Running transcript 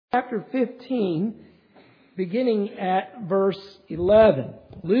chapter 15, beginning at verse 11.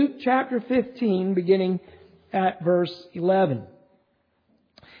 Luke chapter 15, beginning at verse 11.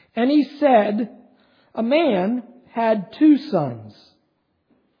 And he said, a man had 2 sons.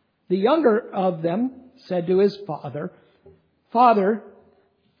 The younger of them said to his father, Father,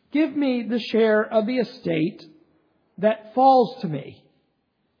 give me the share of the estate that falls to me.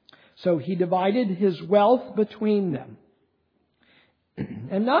 So he divided his wealth between them.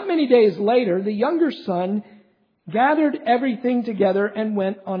 And not many days later, the younger son gathered everything together and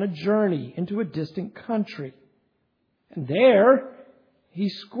went on a journey into a distant country. And there he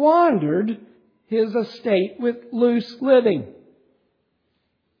squandered his estate with loose living.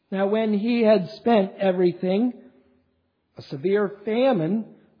 Now when he had spent everything, a severe famine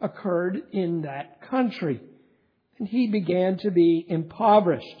occurred in that country, and he began to be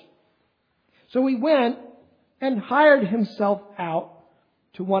impoverished. So he went and hired himself out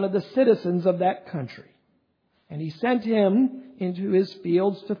to one of the citizens of that country. And he sent him into his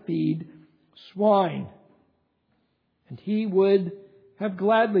fields to feed swine. And he would have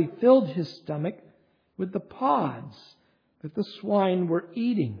gladly filled his stomach with the pods that the swine were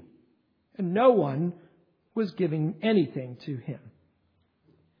eating. And no one was giving anything to him.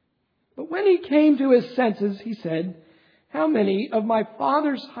 But when he came to his senses, he said, how many of my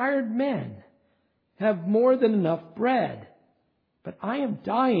father's hired men have more than enough bread? But I am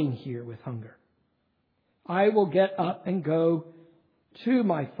dying here with hunger. I will get up and go to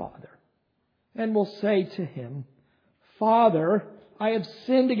my father and will say to him, Father, I have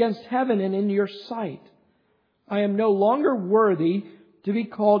sinned against heaven and in your sight. I am no longer worthy to be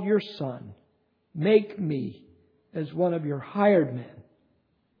called your son. Make me as one of your hired men.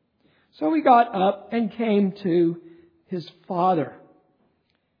 So he got up and came to his father.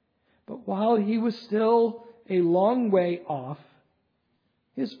 But while he was still a long way off,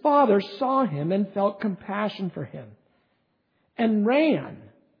 his father saw him and felt compassion for him and ran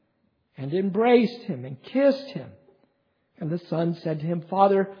and embraced him and kissed him. And the son said to him,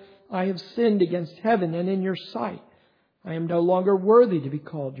 Father, I have sinned against heaven and in your sight. I am no longer worthy to be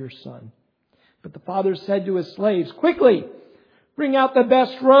called your son. But the father said to his slaves, quickly, bring out the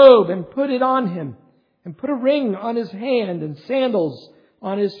best robe and put it on him, and put a ring on his hand and sandals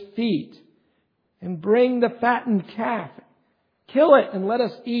on his feet, and bring the fattened calf. Kill it and let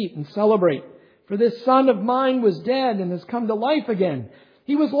us eat and celebrate. For this son of mine was dead and has come to life again.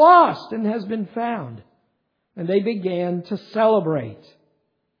 He was lost and has been found. And they began to celebrate.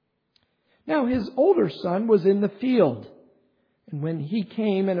 Now his older son was in the field. And when he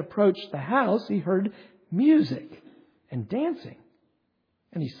came and approached the house, he heard music and dancing.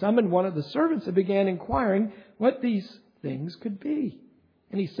 And he summoned one of the servants and began inquiring what these things could be.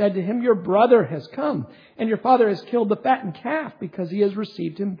 And he said to him, your brother has come, and your father has killed the fattened calf because he has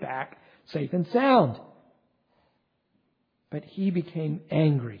received him back safe and sound. But he became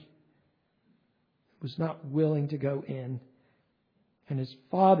angry, was not willing to go in. And his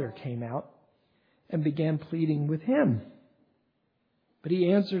father came out and began pleading with him. But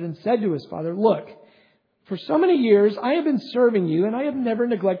he answered and said to his father, look, for so many years I have been serving you, and I have never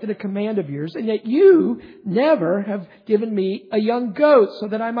neglected a command of yours, and yet you never have given me a young goat so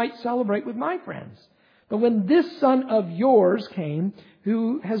that I might celebrate with my friends. But when this son of yours came,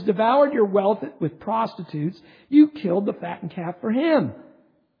 who has devoured your wealth with prostitutes, you killed the fattened calf for him.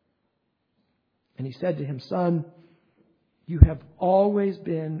 And he said to him, Son, you have always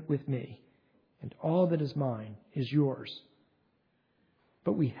been with me, and all that is mine is yours.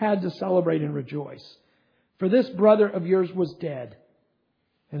 But we had to celebrate and rejoice. For this brother of yours was dead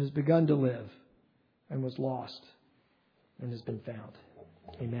and has begun to live, and was lost and has been found.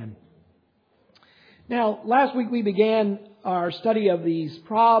 Amen. Now, last week we began our study of these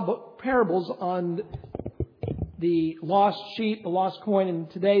parables on the lost sheep, the lost coin,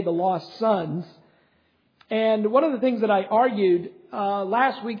 and today the lost sons. And one of the things that I argued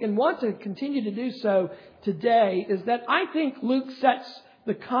last week and want to continue to do so today is that I think Luke sets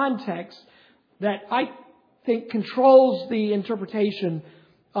the context that I think controls the interpretation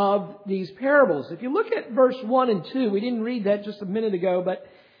of these parables. If you look at verse 1 and 2, we didn't read that just a minute ago, but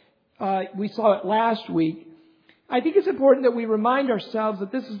we saw it last week. I think it's important that we remind ourselves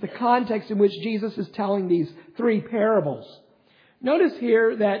that this is the context in which Jesus is telling these 3 parables. Notice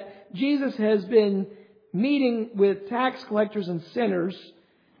here that Jesus has been meeting with tax collectors and sinners,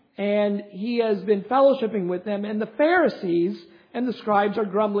 and he has been fellowshipping with them, and the Pharisees and the scribes are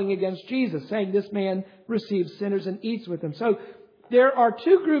grumbling against Jesus, saying this man receives sinners and eats with them. So there are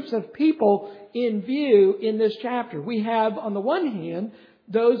 2 groups of people in view in this chapter. We have, on the one hand,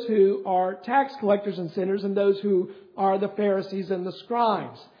 those who are tax collectors and sinners, and those who are the Pharisees and the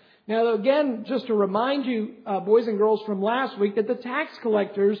scribes. Now, again, just to remind you, boys and girls, from last week, that the tax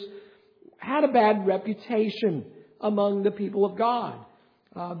collectors had a bad reputation among the people of God.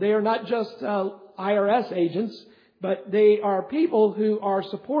 They are not just IRS agents, but they are people who are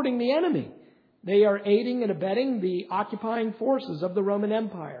supporting the enemy. They are aiding and abetting the occupying forces of the Roman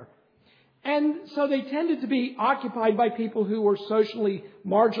Empire. And so they tended to be occupied by people who were socially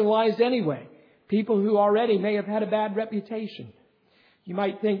marginalized anyway, people who already may have had a bad reputation. You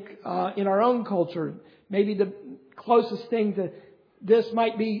might think in our own culture, maybe the closest thing to this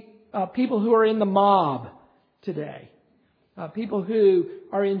might be people who are in the mob today, people who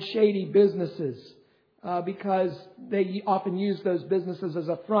are in shady businesses because they often use those businesses as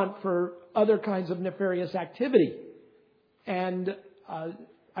a front for other kinds of nefarious activity. And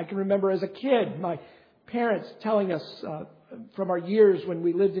I can remember as a kid, my parents telling us from our years when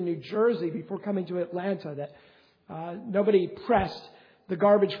we lived in New Jersey before coming to Atlanta that nobody pressed the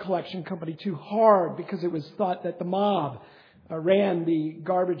garbage collection company too hard because it was thought that the mob ran the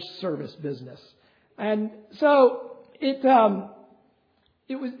garbage service business. And so these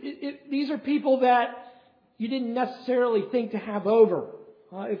are people that you didn't necessarily think to have over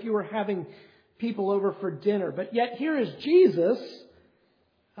if you were having people over for dinner. But yet here is Jesus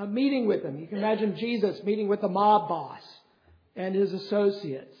meeting with them. You can imagine Jesus meeting with the mob boss and his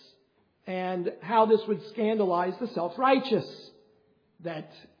associates, and how this would scandalize the self-righteous.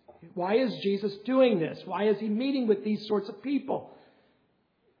 That why is Jesus doing this? Why is he meeting with these sorts of people?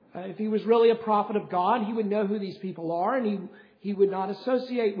 If he was really a prophet of God, he would know who these people are, and he would not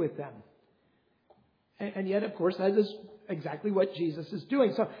associate with them. And yet, of course, that is exactly what Jesus is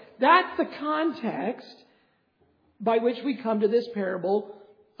doing. So that's the context by which we come to this parable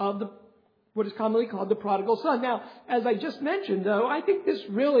of what is commonly called the prodigal son. Now, as I just mentioned, though, I think this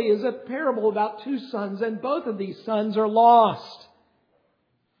really is a parable about two sons, and both of these sons are lost.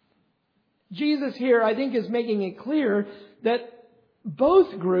 Jesus here, I think, is making it clear that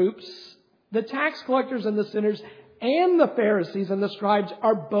both groups, the tax collectors and the sinners, and the Pharisees and the scribes,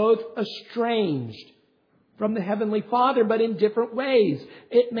 are both estranged from the Heavenly Father, but in different ways.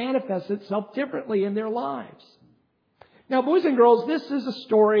 It manifests itself differently in their lives. Now, boys and girls, this is a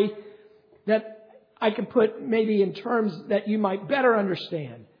story that I can put maybe in terms that you might better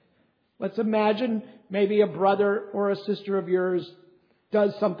understand. Let's imagine maybe a brother or a sister of yours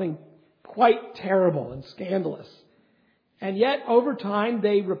does something quite terrible and scandalous. And yet, over time,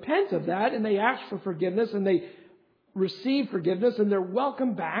 they repent of that and they ask for forgiveness and they receive forgiveness and they're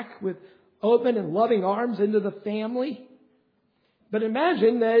welcomed back with open and loving arms into the family. But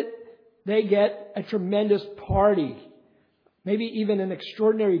imagine that they get a tremendous party, maybe even an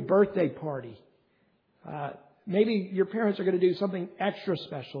extraordinary birthday party. Maybe your parents are going to do something extra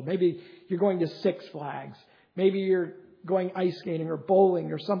special. Maybe you're going to Six Flags. Maybe you're going ice skating or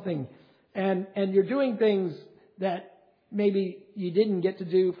bowling or something. And you're doing things that maybe you didn't get to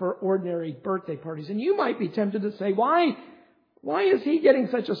do for ordinary birthday parties. And you might be tempted to say, why is he getting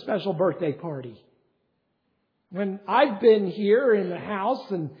such a special birthday party? When I've been here in the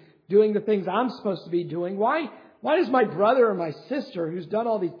house and doing the things I'm supposed to be doing, why does my brother or my sister, who's done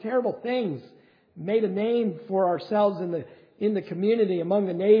all these terrible things, made a name for ourselves in the community among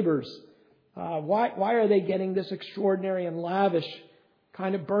the neighbors, why are they getting this extraordinary and lavish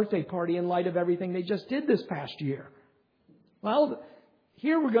kind of birthday party in light of everything they just did this past year? Well,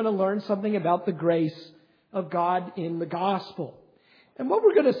 here we're going to learn something about the grace of God in the gospel. And what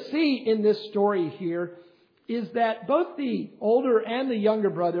we're going to see in this story here is that both the older and the younger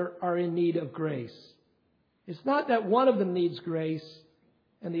brother are in need of grace. It's not that one of them needs grace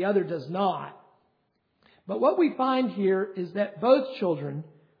and the other does not. But what we find here is that both children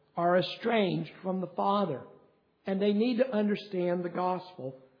are estranged from the Father. And they need to understand the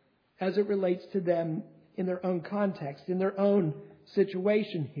gospel as it relates to them in their own context, in their own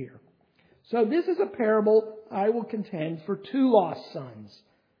situation here. So this is a parable, I will contend, for two lost sons.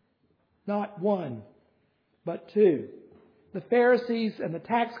 Not one, but two. The Pharisees and the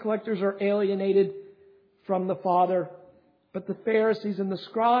tax collectors are alienated from the Father, but the Pharisees and the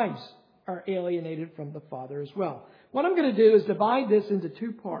scribes are alienated from the Father as well. What I'm going to do is divide this into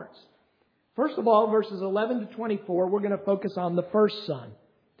two parts. First of all, verses 11 to 24, we're going to focus on the first son,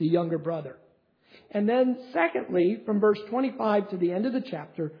 the younger brother. And then secondly, from verse 25 to the end of the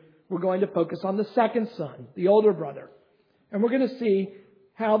chapter, we're going to focus on the second son, the older brother. And we're going to see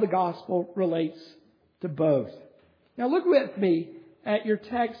how the gospel relates to both. Now look with me at your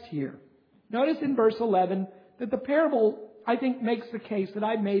text here. Notice in verse 11 that the parable, I think, makes the case that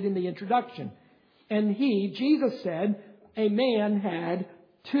I made in the introduction. And Jesus said, a man had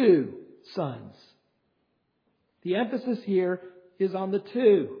two sons. The emphasis here is on the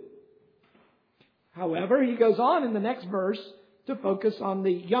two. However, he goes on in the next verse to focus on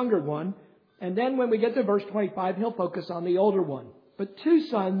the younger one. And then when we get to verse 25, he'll focus on the older one. But two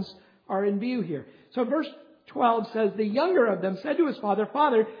sons are in view here. So verse 12 says, the younger of them said to his father,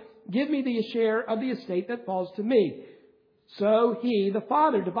 Father, give me the share of the estate that falls to me. So he, the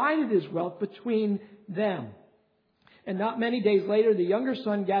father, divided his wealth between them. And not many days later, the younger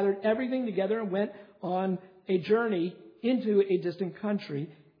son gathered everything together and went on a journey into a distant country.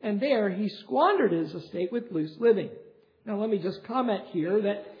 And there he squandered his estate with loose living. Now let me just comment here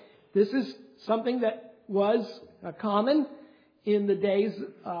that this is something that was common in the days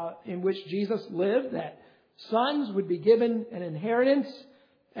in which Jesus lived, that sons would be given an inheritance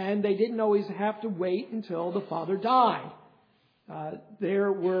and they didn't always have to wait until the father died.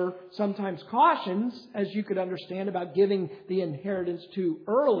 There were sometimes cautions, as you could understand, about giving the inheritance too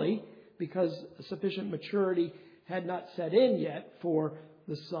early because sufficient maturity had not set in yet for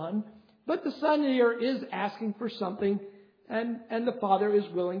the son. But the son here is asking for something, and the father is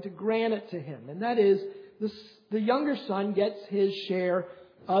willing to grant it to him. And that is, the younger son gets his share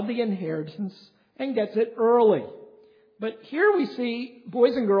of the inheritance and gets it early. But here we see,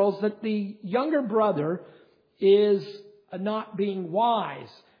 boys and girls, that the younger brother is not being wise.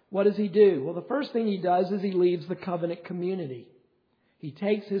 What does he do? Well, the first thing he does is he leaves the covenant community. He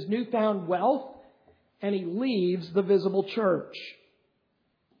takes his newfound wealth and he leaves the visible church.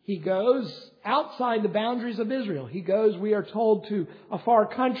 He goes outside the boundaries of Israel. He goes, we are told, to a far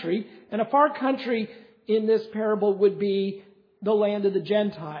country. And a far country in this parable would be the land of the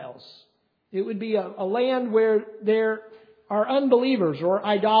Gentiles. It would be a land where there are unbelievers or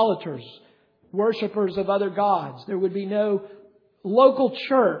idolaters, worshippers of other gods. There would be no local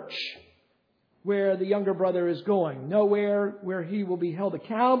church where the younger brother is going. Nowhere where he will be held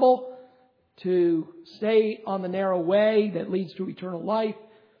accountable to stay on the narrow way that leads to eternal life.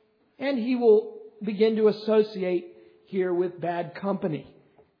 And he will begin to associate here with bad company.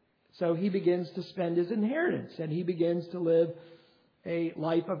 So he begins to spend his inheritance and he begins to live a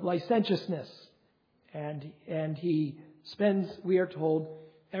life of licentiousness. And he spends, we are told,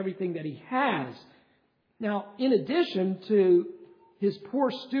 everything that he has. Now, in addition to his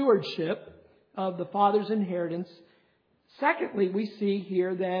poor stewardship of the father's inheritance, secondly, we see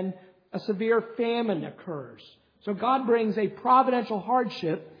here then a severe famine occurs. So God brings a providential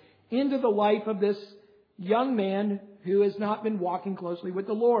hardship into the life of this young man who has not been walking closely with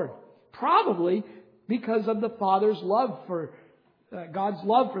the Lord. Probably because of the father's love for God's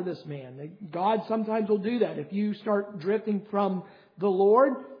love for this man. God sometimes will do that. If you start drifting from the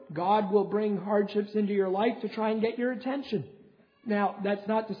Lord, God will bring hardships into your life to try and get your attention. Now, that's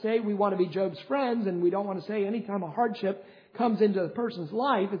not to say we want to be Job's friends, and we don't want to say anytime a hardship comes into a person's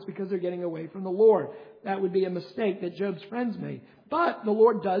life, it's because they're getting away from the Lord. That would be a mistake that Job's friends made. But the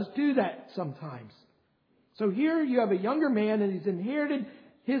Lord does do that sometimes. So here you have a younger man, and he's inherited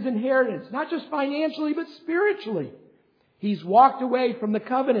his inheritance, not just financially, but spiritually. He's walked away from the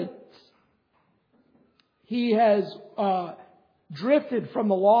covenants. He has drifted from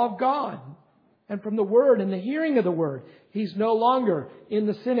the law of God and from the Word and the hearing of the Word. He's no longer in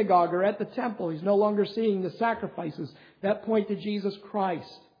the synagogue or at the temple. He's no longer seeing the sacrifices that point to Jesus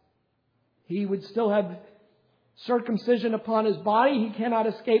Christ. He would still have circumcision upon his body. He cannot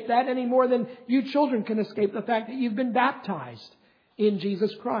escape that any more than you children can escape the fact that you've been baptized in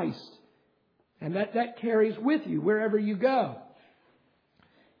Jesus Christ. And that carries with you wherever you go.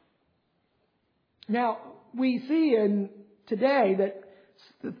 Now, we see today that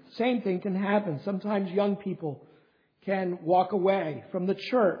the same thing can happen. Sometimes young people can walk away from the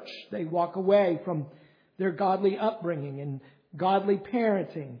church. They walk away from their godly upbringing and godly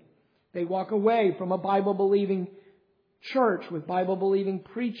parenting. They walk away from a Bible-believing church with Bible-believing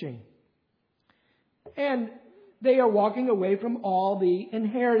preaching. And they are walking away from all the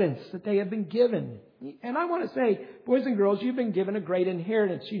inheritance that they have been given. And I want to say, boys and girls, you've been given a great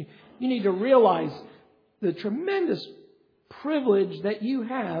inheritance. You need to realize the tremendous privilege that you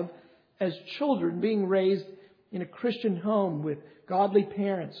have as children being raised in a Christian home with godly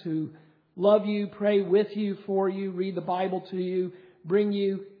parents who love you, pray with you, for you, read the Bible to you, bring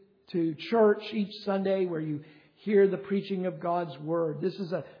you to church each Sunday where you hear the preaching of God's Word. This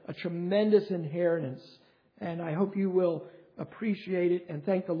is a tremendous inheritance. And I hope you will appreciate it and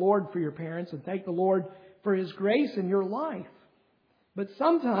thank the Lord for your parents and thank the Lord for His grace in your life. But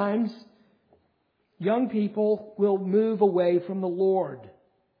sometimes young people will move away from the Lord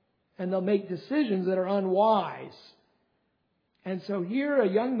and they'll make decisions that are unwise. And so here a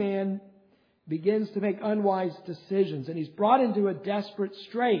young man begins to make unwise decisions and he's brought into a desperate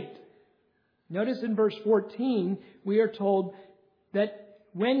strait. Notice in verse 14, we are told that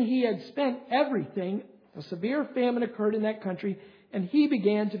when he had spent everything, a severe famine occurred in that country, and he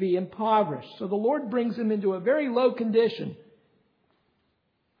began to be impoverished. So the Lord brings him into a very low condition.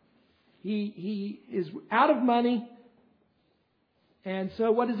 He is out of money. And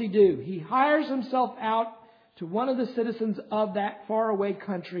so what does he do? He hires himself out to one of the citizens of that faraway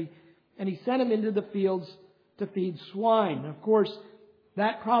country, and he sent him into the fields to feed swine. Of course,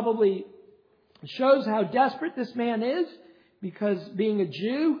 that probably shows how desperate this man is, because being a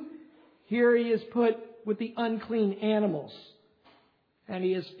Jew, here he is put with the unclean animals. And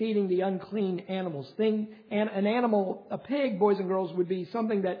he is feeding the unclean animals. An animal, a pig, boys and girls, would be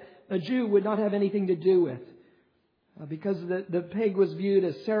something that a Jew would not have anything to do with. Because the pig was viewed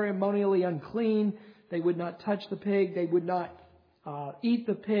as ceremonially unclean. They would not touch the pig. They would not eat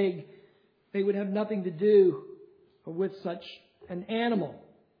the pig. They would have nothing to do with such an animal.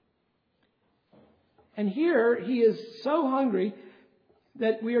 And here he is so hungry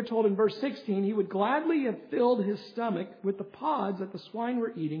that we are told in verse 16, he would gladly have filled his stomach with the pods that the swine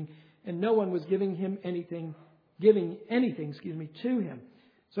were eating, and no one was giving anything to him.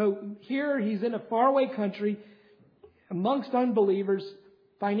 So here he's in a faraway country amongst unbelievers.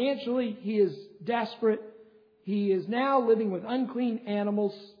 Financially, he is desperate. He is now living with unclean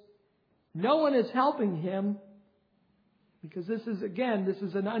animals. No one is helping him, because this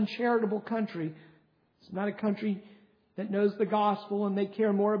is an uncharitable country. It's not a country that knows the gospel, and they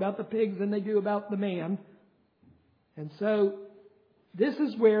care more about the pigs than they do about the man. And so this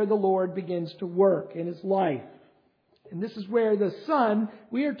is where the Lord begins to work in his life. And this is where the son,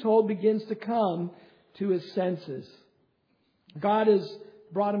 we are told, begins to come to his senses. God has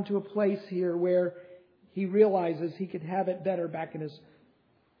brought him to a place here where he realizes he could have it better back in his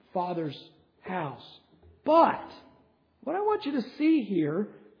father's house. But what I want you to see here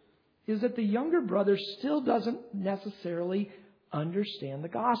is that the younger brother still doesn't necessarily understand the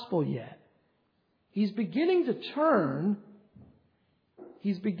gospel yet. He's beginning to turn.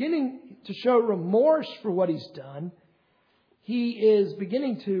 He's beginning to show remorse for what he's done. He is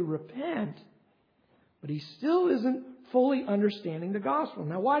beginning to repent, but he still isn't fully understanding the gospel.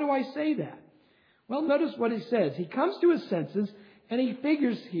 Now, why do I say that? Well, notice what he says. He comes to his senses, and he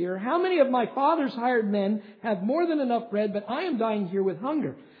figures here, how many of my father's hired men have more than enough bread, but I am dying here with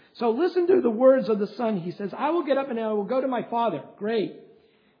hunger? So listen to the words of the son. He says, I will get up and I will go to my father. Great.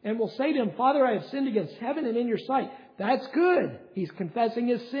 And will say to him, Father, I have sinned against heaven and in your sight. That's good. He's confessing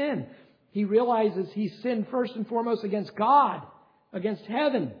his sin. He realizes he's sinned first and foremost against God, against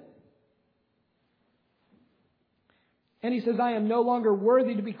heaven. And he says, I am no longer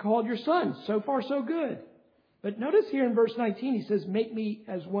worthy to be called your son. So far, so good. But notice here in verse 19, he says, make me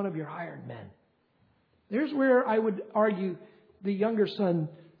as one of your hired men. There's where I would argue the younger son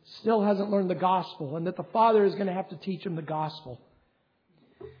still hasn't learned the gospel, and that the father is going to have to teach him the gospel.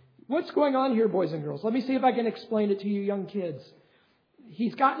 What's going on here, boys and girls? Let me see if I can explain it to you young kids.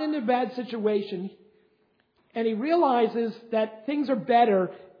 He's gotten into a bad situation, and he realizes that things are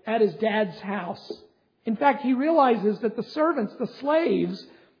better at his dad's house. In fact, he realizes that the servants, the slaves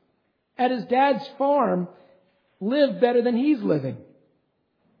at his dad's farm, live better than he's living.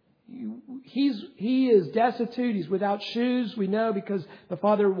 He is destitute. He's without shoes. We know because the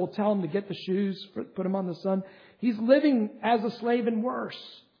father will tell him to get the shoes, put them on the son. He's living as a slave and worse.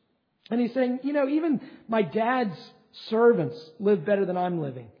 And he's saying, even my dad's servants live better than I'm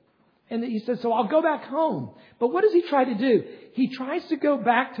living. And he says, so I'll go back home. But what does he try to do? He tries to go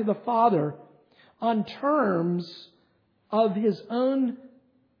back to the father on terms of his own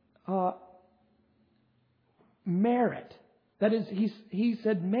merit. That is, he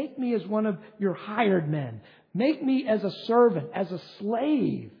said, make me as one of your hired men. Make me as a servant, as a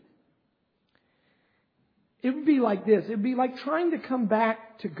slave. It would be like this. It would be like trying to come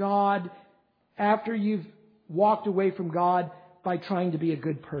back to God after you've walked away from God by trying to be a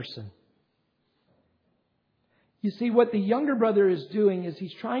good person. You see, what the younger brother is doing is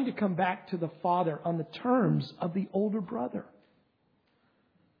he's trying to come back to the father on the terms of the older brother.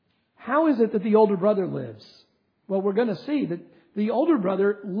 How is it that the older brother lives? Well, we're going to see that the older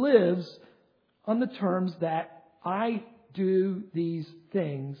brother lives on the terms that I do these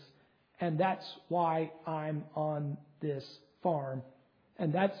things, and that's why I'm on this farm.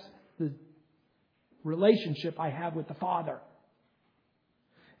 And that's the relationship I have with the father.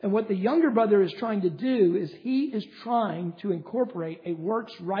 And what the younger brother is trying to do is he is trying to incorporate a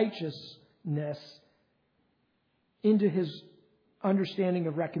works righteousness into his understanding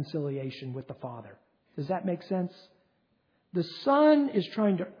of reconciliation with the father. Does that make sense? The son is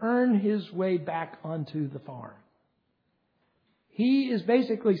trying to earn his way back onto the farm. He is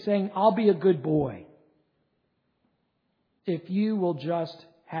basically saying, I'll be a good boy. if you will just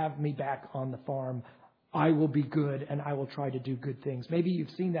have me back on the farm, I will be good and I will try to do good things. Maybe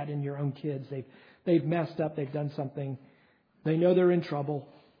you've seen that in your own kids. They've messed up. They've done something. They know they're in trouble.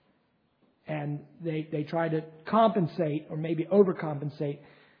 And they try to compensate or maybe overcompensate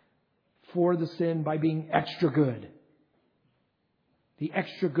for the sin by being extra good. The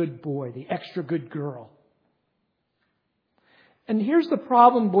extra good boy, the extra good girl. And here's the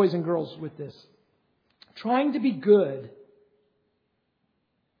problem, boys and girls, with this. Trying to be good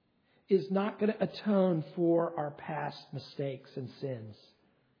is not going to atone for our past mistakes and sins.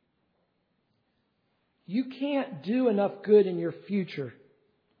 You can't do enough good in your future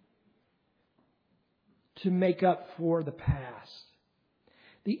to make up for the past.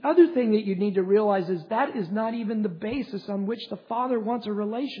 The other thing that you need to realize is that is not even the basis on which the Father wants a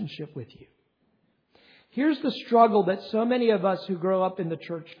relationship with you. Here's the struggle that so many of us who grow up in the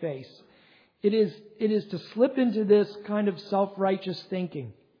church face. It is to slip into this kind of self-righteous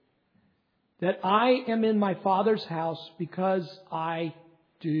thinking that I am in my Father's house because I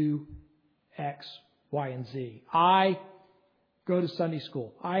do X, Y, and Z. I go to Sunday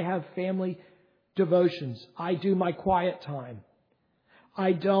school. I have family devotions. I do my quiet time.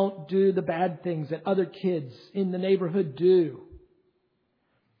 I don't do the bad things that other kids in the neighborhood do.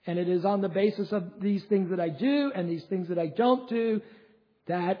 And it is on the basis of these things that I do and these things that I don't do,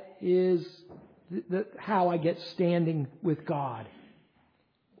 that is how I get standing with God.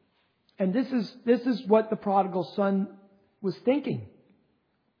 And this is what the prodigal son was thinking.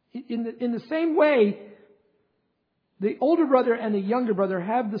 In the same way, the older brother and the younger brother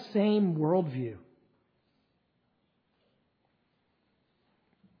have the same worldview.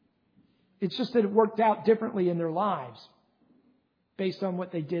 It's just that it worked out differently in their lives based on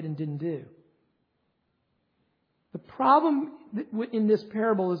what they did and didn't do. The problem in this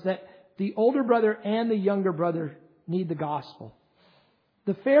parable is that the older brother and the younger brother need the gospel.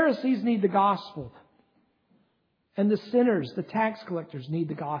 The Pharisees need the gospel. And the sinners, the tax collectors, need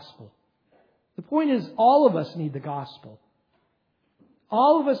the gospel. The point is, all of us need the gospel.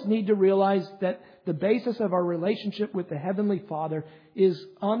 All of us need to realize that the basis of our relationship with the Heavenly Father is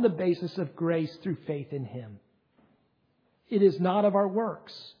on the basis of grace through faith in Him. It is not of our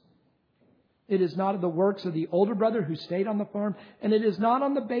works. It is not of the works of the older brother who stayed on the farm. And it is not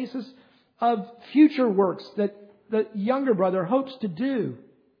on the basis of future works that the younger brother hopes to do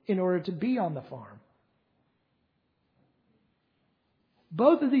in order to be on the farm.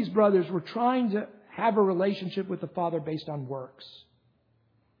 Both of these brothers were trying to have a relationship with the Father based on works.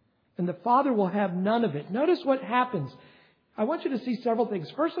 And the Father will have none of it. Notice what happens. I want you to see several things.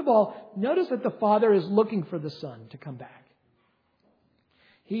 First of all, notice that the Father is looking for the Son to come back.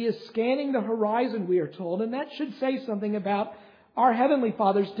 He is scanning the horizon, we are told, and that should say something about our Heavenly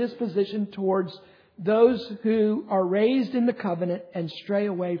Father's disposition towards those who are raised in the covenant and stray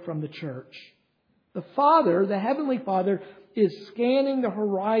away from the church. The Father, the Heavenly Father, is scanning the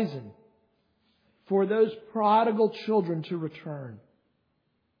horizon for those prodigal children to return.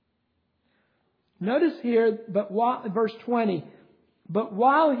 Notice here, verse 20, but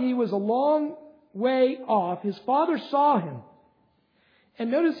while he was a long way off, his father saw him. And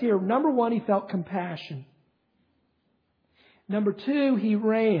notice here, number one, he felt compassion. Number two, he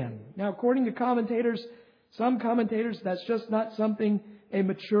ran. Now, according to some commentators, that's just not something a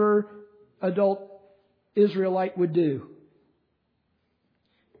mature adult Israelite would do.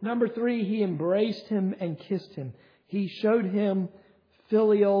 Number three, he embraced him and kissed him. He showed him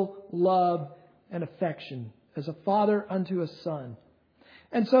filial love and affection as a father unto a son.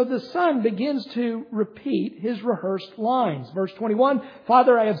 And so the son begins to repeat his rehearsed lines. Verse 21,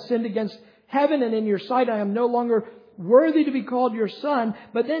 Father, I have sinned against heaven and in your sight. I am no longer worthy to be called your son.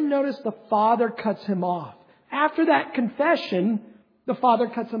 But then notice the father cuts him off. After that confession, the father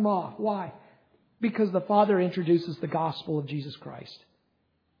cuts him off. Why? Because the father introduces the gospel of Jesus Christ.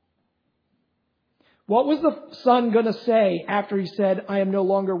 What was the son going to say after he said, I am no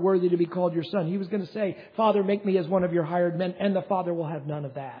longer worthy to be called your son? He was going to say, Father, make me as one of your hired men. And the father will have none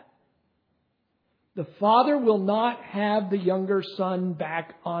of that. The father will not have the younger son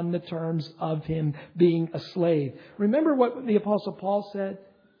back on the terms of him being a slave. Remember what the Apostle Paul said?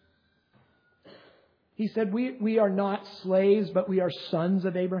 He said, we are not slaves, but we are sons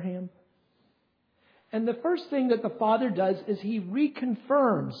of Abraham. And the first thing that the father does is he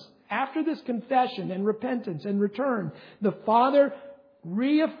reconfirms. After this confession and repentance and return, the father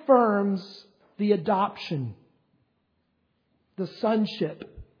reaffirms the adoption, the sonship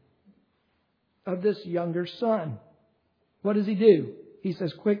of this younger son. What does he do? He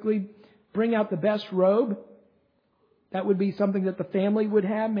says, quickly, bring out the best robe. That would be something that the family would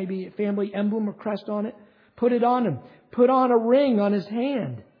have, maybe a family emblem or crest on it. Put it on him. Put on a ring on his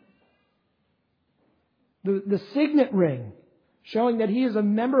hand. The signet ring, showing that he is a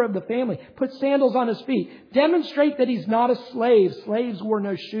member of the family. Put sandals on his feet. Demonstrate that he's not a slave. Slaves wore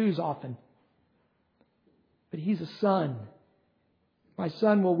no shoes often. But he's a son. My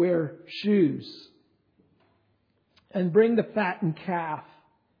son will wear shoes. And bring the fattened calf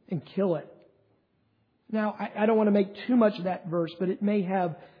and kill it. Now, I don't want to make too much of that verse, but it may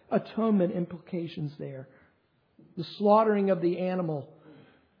have atonement implications there. The slaughtering of the animal,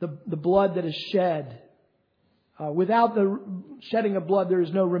 the blood that is shed. Without the shedding of blood, there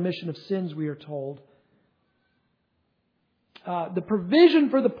is no remission of sins, we are told. The provision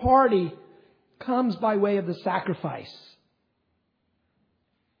for the party comes by way of the sacrifice.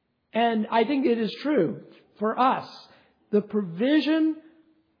 And I think it is true for us. The provision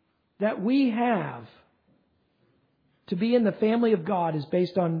that we have to be in the family of God is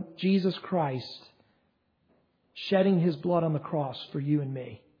based on Jesus Christ shedding His blood on the cross for you and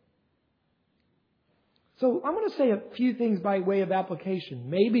me. So I'm going to say a few things by way of application.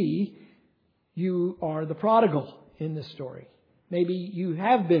 Maybe you are the prodigal in this story. Maybe you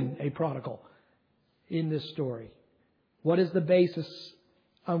have been a prodigal in this story. What is the basis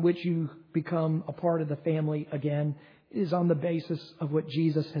on which you become a part of the family again? It is on the basis of what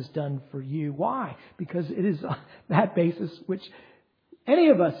Jesus has done for you. Why? Because it is on that basis which any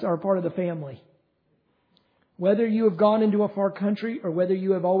of us are a part of the family. Whether you have gone into a far country or whether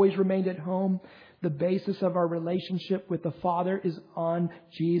you have always remained at home, the basis of our relationship with the Father is on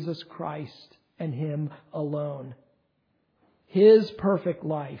Jesus Christ and Him alone. His perfect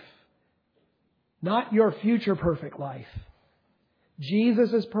life. Not your future perfect life.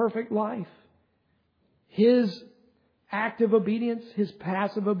 Jesus' perfect life. His active obedience, His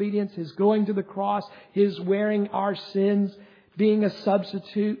passive obedience, His going to the cross, His wearing our sins, being a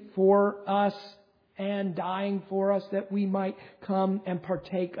substitute for us and dying for us that we might come and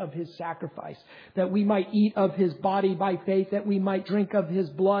partake of His sacrifice, that we might eat of His body by faith, that we might drink of His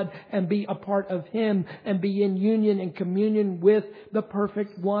blood and be a part of Him and be in union and communion with the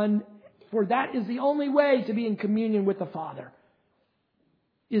perfect one. For that is the only way to be in communion with the Father,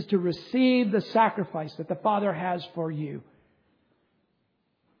 is to receive the sacrifice that the Father has for you.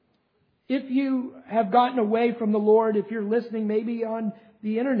 If you have gotten away from the Lord, if you're listening maybe on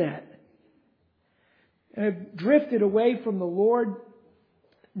the internet, and have drifted away from the Lord,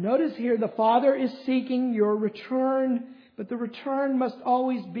 notice here the Father is seeking your return, but the return must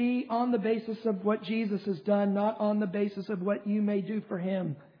always be on the basis of what Jesus has done, not on the basis of what you may do for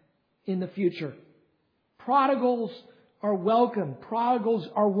Him in the future. Prodigals are welcome. Prodigals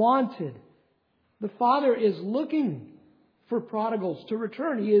are wanted. The Father is looking for prodigals to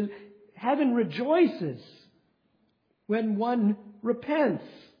return. Heaven rejoices when one repents.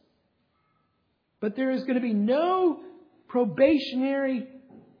 But there is going to be no probationary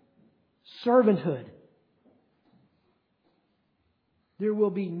servanthood. There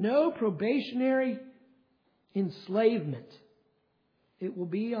will be no probationary enslavement. It will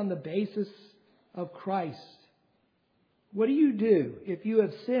be on the basis of Christ. What do you do if you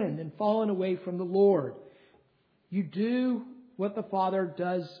have sinned and fallen away from the Lord? You do what the Father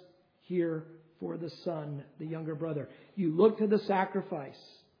does here for the Son, the younger brother. You look to the sacrifice.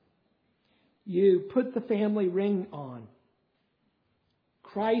 You put the family ring on.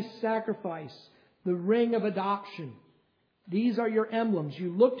 Christ's sacrifice, the ring of adoption. These are your emblems.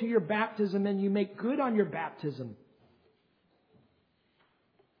 You look to your baptism and you make good on your baptism.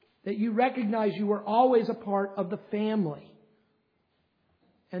 That you recognize you were always a part of the family.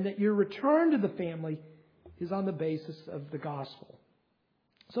 And that your return to the family is on the basis of the gospel.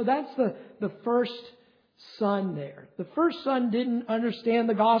 So that's the first son there. The first son didn't understand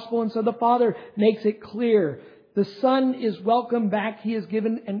the gospel, and so the Father makes it clear. The Son is welcome back. He is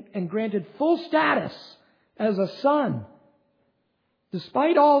given and granted full status as a son.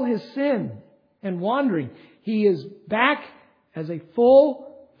 Despite all his sin and wandering, he is back as a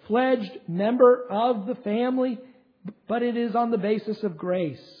full-fledged member of the family, but it is on the basis of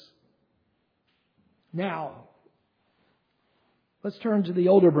grace. Now, let's turn to the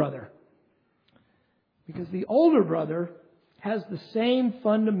older brother. Because the older brother has the same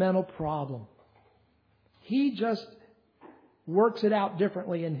fundamental problem. He just works it out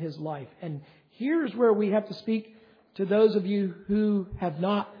differently in his life. And here's where we have to speak to those of you who have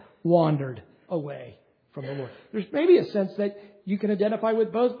not wandered away from the Lord. There's maybe a sense that you can identify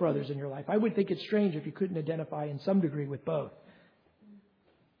with both brothers in your life. I would think it's strange if you couldn't identify in some degree with both.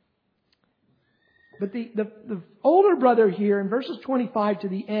 But the older brother here in verses 25 to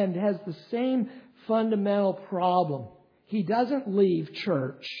the end has the same fundamental problem. He doesn't leave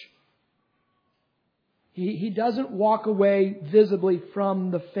church. He doesn't walk away visibly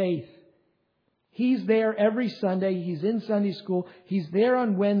from the faith. He's there every Sunday. He's in Sunday school. He's there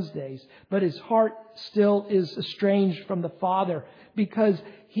on Wednesdays. But his heart still is estranged from the Father because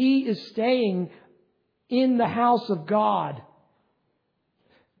he is staying in the house of God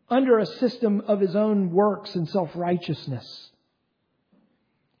under a system of his own works and self-righteousness.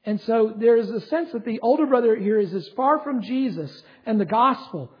 And so there is a sense that the older brother here is as far from Jesus and the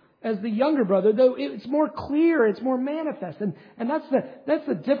gospel as the younger brother, though it's more clear, it's more manifest. And that's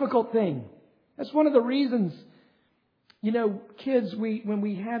the difficult thing. That's one of the reasons, kids, when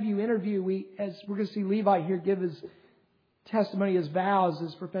we have you interview, as we're going to see Levi here give his testimony, his vows,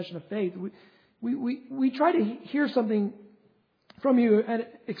 his profession of faith, we try to hear something from you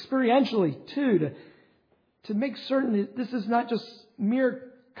experientially too, to make certain that this is not just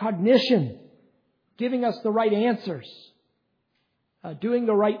mere cognition, giving us the right answers, doing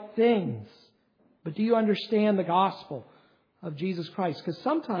the right things. But do you understand the gospel of Jesus Christ? Because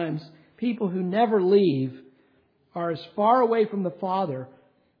sometimes people who never leave are as far away from the Father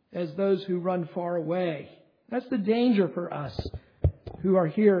as those who run far away. That's the danger for us who are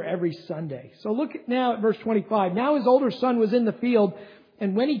here every Sunday. So look now at verse 25. Now his older son was in the field,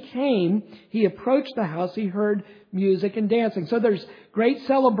 and when he came, he approached the house. He heard music and dancing. So there's great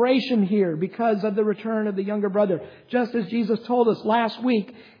celebration here because of the return of the younger brother. Just as Jesus told us last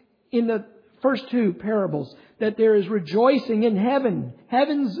week in the first two parables, that there is rejoicing in heaven.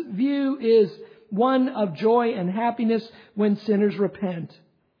 Heaven's view is one of joy and happiness when sinners repent.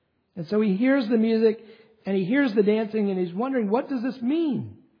 And so he hears the music and he hears the dancing and he's wondering, what does this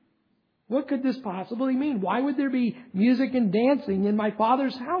mean? What could this possibly mean? Why would there be music and dancing in my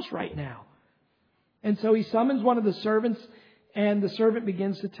Father's house right now? And so he summons one of the servants, and the servant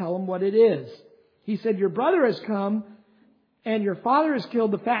begins to tell him what it is. He said, your brother has come, and your father has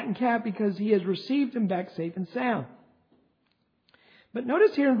killed the fattened calf because he has received him back safe and sound. But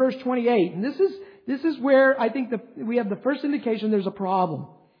notice here in verse 28, and this is where I think we have the first indication there's a problem.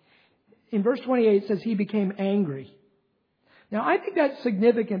 In verse 28 it says he became angry. Now I think that's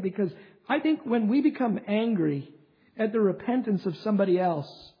significant because I think when we become angry at the repentance of somebody else,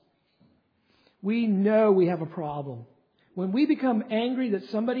 we know we have a problem. When we become angry that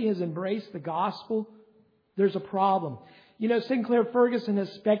somebody has embraced the gospel, there's a problem. Sinclair Ferguson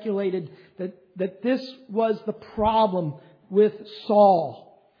has speculated that this was the problem with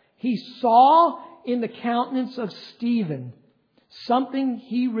Saul. He saw in the countenance of Stephen something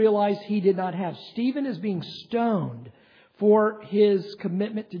he realized he did not have. Stephen is being stoned for his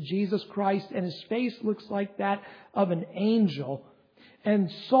commitment to Jesus Christ, and his face looks like that of an angel.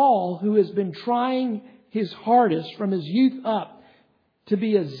 And Saul, who has been trying his hardest from his youth up to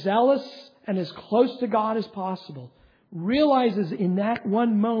be as zealous and as close to God as possible, realizes in that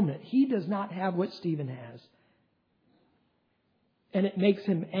one moment he does not have what Stephen has. And it makes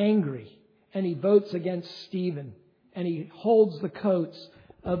him angry. And he votes against Stephen. And he holds the coats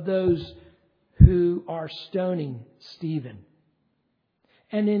of those who are stoning Stephen.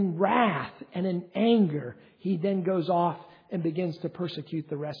 And in wrath and in anger, he then goes off and begins to persecute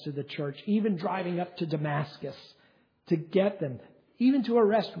the rest of the church, even driving up to Damascus to get them, even to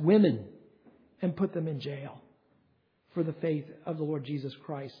arrest women and put them in jail for the faith of the Lord Jesus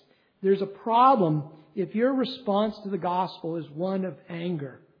Christ. There's a problem if your response to the gospel is one of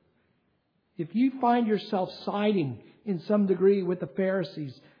anger. If you find yourself siding in some degree with the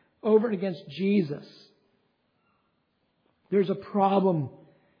Pharisees over and against Jesus, there's a problem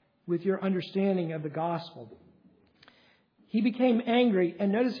with your understanding of the gospel. He became angry,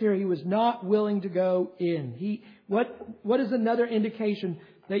 and notice here he was not willing to go in. What is another indication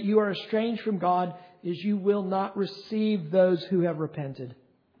that you are estranged from God is you will not receive those who have repented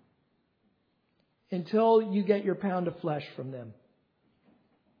until you get your pound of flesh from them.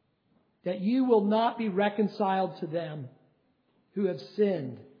 That you will not be reconciled to them who have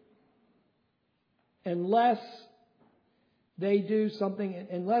sinned unless they do something,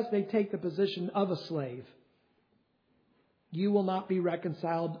 unless they take the position of a slave. You will not be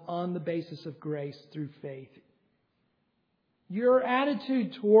reconciled on the basis of grace through faith. Your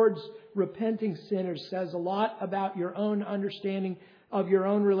attitude towards repenting sinners says a lot about your own understanding of your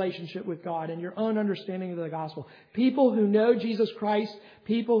own relationship with God and your own understanding of the gospel. People who know Jesus Christ,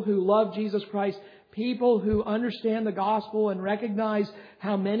 people who love Jesus Christ, people who understand the gospel and recognize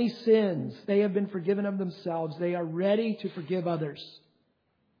how many sins they have been forgiven of themselves, they are ready to forgive others.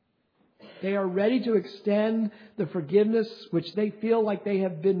 They are ready to extend the forgiveness which they feel like they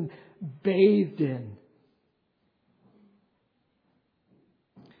have been bathed in.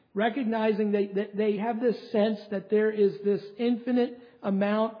 Recognizing that they have this sense that there is this infinite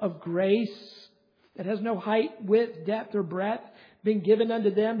amount of grace that has no height, width, depth, or breadth been given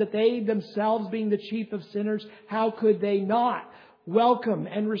unto them, that they themselves, being the chief of sinners, how could they not welcome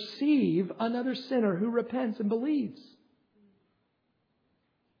and receive another sinner who repents and believes?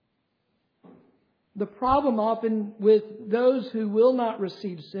 The problem often with those who will not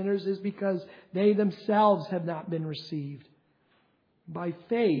receive sinners is because they themselves have not been received by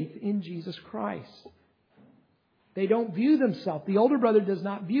faith in Jesus Christ. They don't view themselves. The older brother does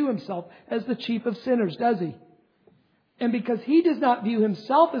not view himself as the chief of sinners, does he? And because he does not view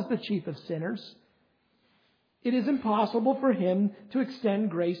himself as the chief of sinners, it is impossible for him to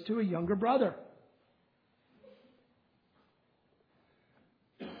extend grace to a younger brother.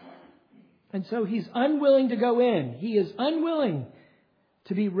 And so he's unwilling to go in. He is unwilling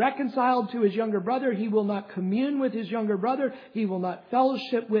to be reconciled to his younger brother. He will not commune with his younger brother. He will not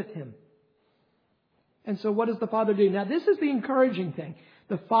fellowship with him. And so what does the father do? Now this is the encouraging thing.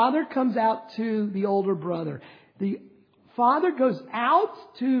 The father comes out to the older brother. The father goes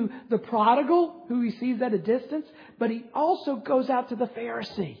out to the prodigal who he sees at a distance, but he also goes out to the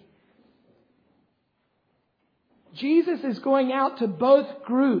Pharisee. Jesus is going out to both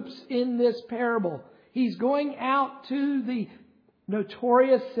groups in this parable. He's going out to the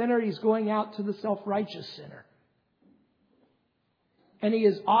notorious sinner. He's going out to the self-righteous sinner. And he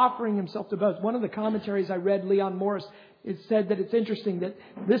is offering himself to both. One of the commentaries I read, Leon Morris, it said that it's interesting that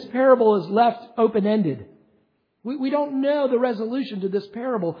this parable is left open-ended. We don't know the resolution to this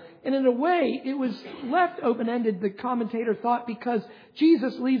parable. And in a way, it was left open-ended, the commentator thought, because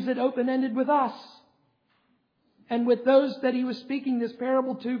Jesus leaves it open-ended with us. And with those that he was speaking this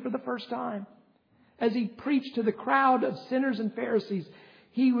parable to for the first time. As he preached to the crowd of sinners and Pharisees,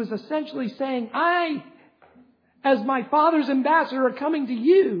 he was essentially saying, I, as my Father's ambassador, are coming to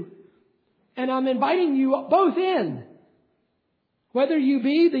you. And I'm inviting you both in. Whether you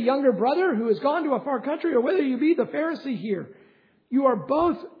be the younger brother who has gone to a far country or whether you be the Pharisee here, you are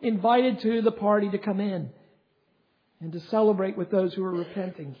both invited to the party to come in and to celebrate with those who are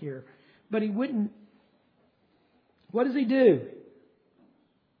repenting here. But he wouldn't. What does he do?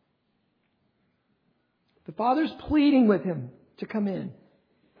 The father's pleading with him to come in.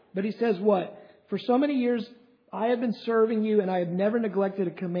 But he says what? For so many years I have been serving you and I have never neglected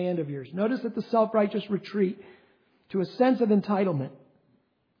a command of yours. Notice that the self-righteous retreat to a sense of entitlement.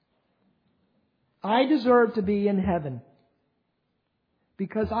 I deserve to be in heaven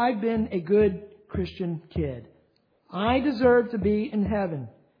because I've been a good Christian kid. I deserve to be in heaven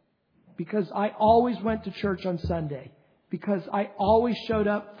because I always went to church on Sunday. Because I always showed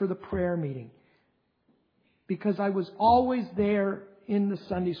up for the prayer meeting. Because I was always there in the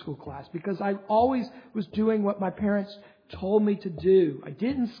Sunday school class. Because I always was doing what my parents told me to do. I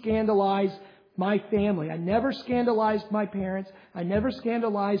didn't scandalize my family. I never scandalized my parents. I never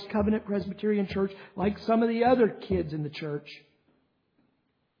scandalized Covenant Presbyterian Church like some of the other kids in the church.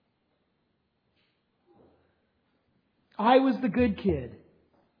 I was the good kid.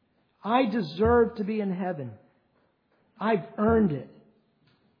 I deserve to be in heaven. I've earned it.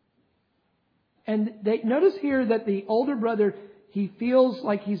 And notice here that the older brother, he feels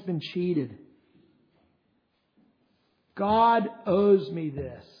like he's been cheated. God owes me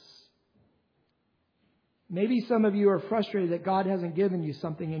this. Maybe some of you are frustrated that God hasn't given you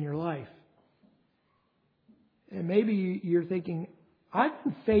something in your life. And maybe you're thinking, I've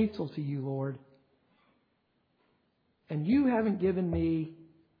been faithful to you, Lord. And you haven't given me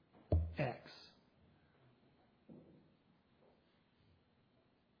X.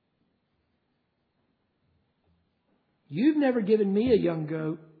 You've never given me a young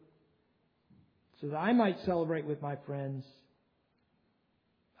goat so that I might celebrate with my friends.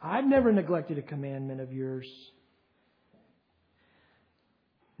 I've never neglected a commandment of yours.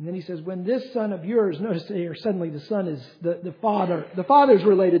 And then he says, when this son of yours, notice here, suddenly the son is the father. The father's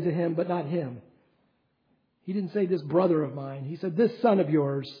related to him, but not him. He didn't say this brother of mine. He said this son of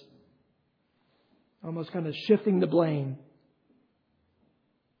yours. Almost kind of shifting the blame.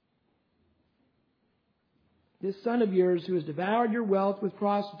 This son of yours who has devoured your wealth with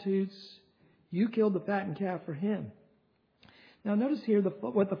prostitutes, you killed the fattened calf for him. Now notice here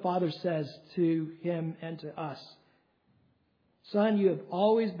what the father says to him and to us. Son, you have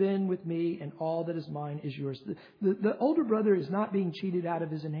always been with me and all that is mine is yours. The older brother is not being cheated out of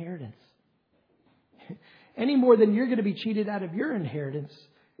his inheritance. Any more than you're going to be cheated out of your inheritance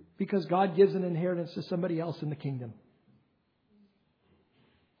because God gives an inheritance to somebody else in the kingdom.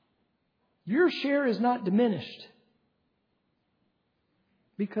 Your share is not diminished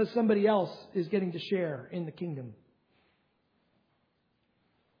because somebody else is getting to share in the kingdom.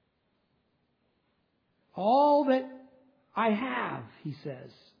 All that I have, he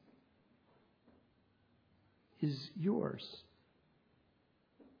says, is yours.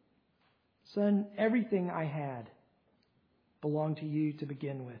 Son, everything I had belonged to you to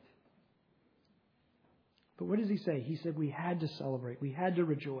begin with. But what does he say? He said we had to celebrate. We had to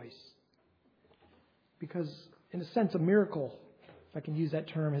rejoice. Because, in a sense, a miracle, if I can use that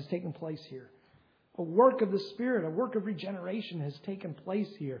term, has taken place here. A work of the Spirit, a work of regeneration has taken place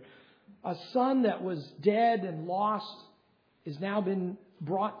here. A son that was dead and lost has now been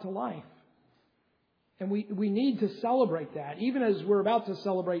brought to life. And we need to celebrate that, even as we're about to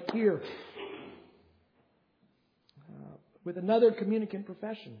celebrate here with another communicant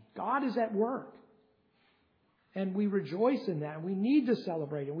profession. God is at work. And we rejoice in that. We need to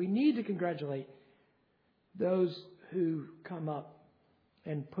celebrate and we need to congratulate those who come up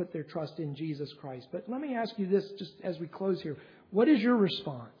and put their trust in Jesus Christ. But let me ask you this just as we close here. What is your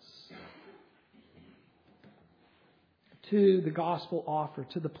response to the gospel offer,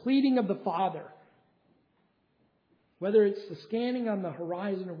 to the pleading of the Father? Whether it's the scanning on the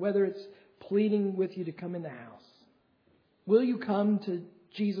horizon or whether it's pleading with you to come in the house. Will you come to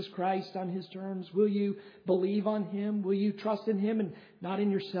Jesus Christ on His terms? Will you believe on Him? Will you trust in Him and not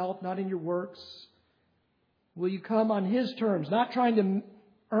in yourself, not in your works? Will you come on His terms, not trying to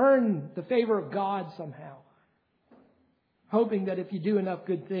earn the favor of God somehow, hoping that if you do enough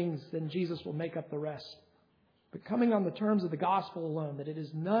good things, then Jesus will make up the rest? But coming on the terms of the gospel alone, that it is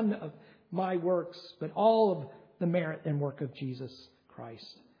none of my works, but all of the merit and work of Jesus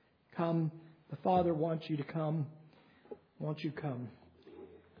Christ. Come. The Father wants you to come. Won't you come?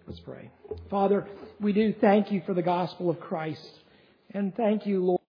 Let's pray. Father, we do thank you for the gospel of Christ. And thank you, Lord.